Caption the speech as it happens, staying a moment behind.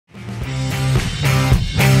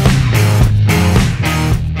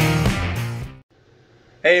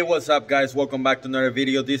Hey, what's up guys? Welcome back to another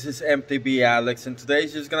video. This is MTV Alex, and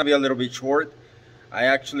today's just gonna be a little bit short. I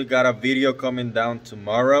actually got a video coming down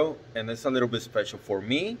tomorrow, and it's a little bit special for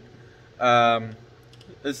me.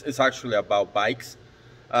 It's actually about bikes.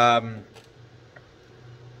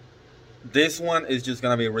 This one is just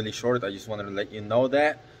gonna be really short. I just wanted to let you know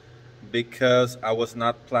that, because I was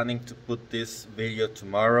not planning to put this video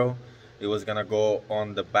tomorrow. It was gonna go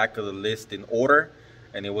on the back of the list in order,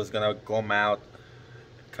 and it was gonna come out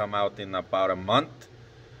in about a month,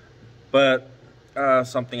 but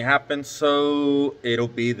something happened, so it'll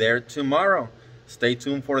be there tomorrow. Stay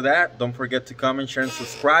tuned for that. Don't forget to comment, share, and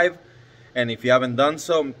subscribe. And if you haven't done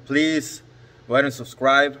so, please go ahead and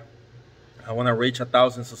subscribe. I want to reach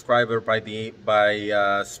 1,000 subscribers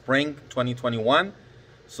by spring 2021.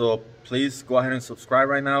 So please go ahead and subscribe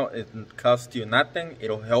right now. It costs you nothing.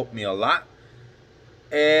 It'll help me a lot.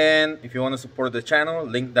 And if you want to support the channel,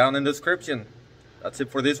 link down in the description. That's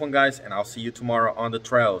it for this one, guys, and I'll see you tomorrow on the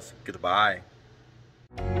trails. Goodbye.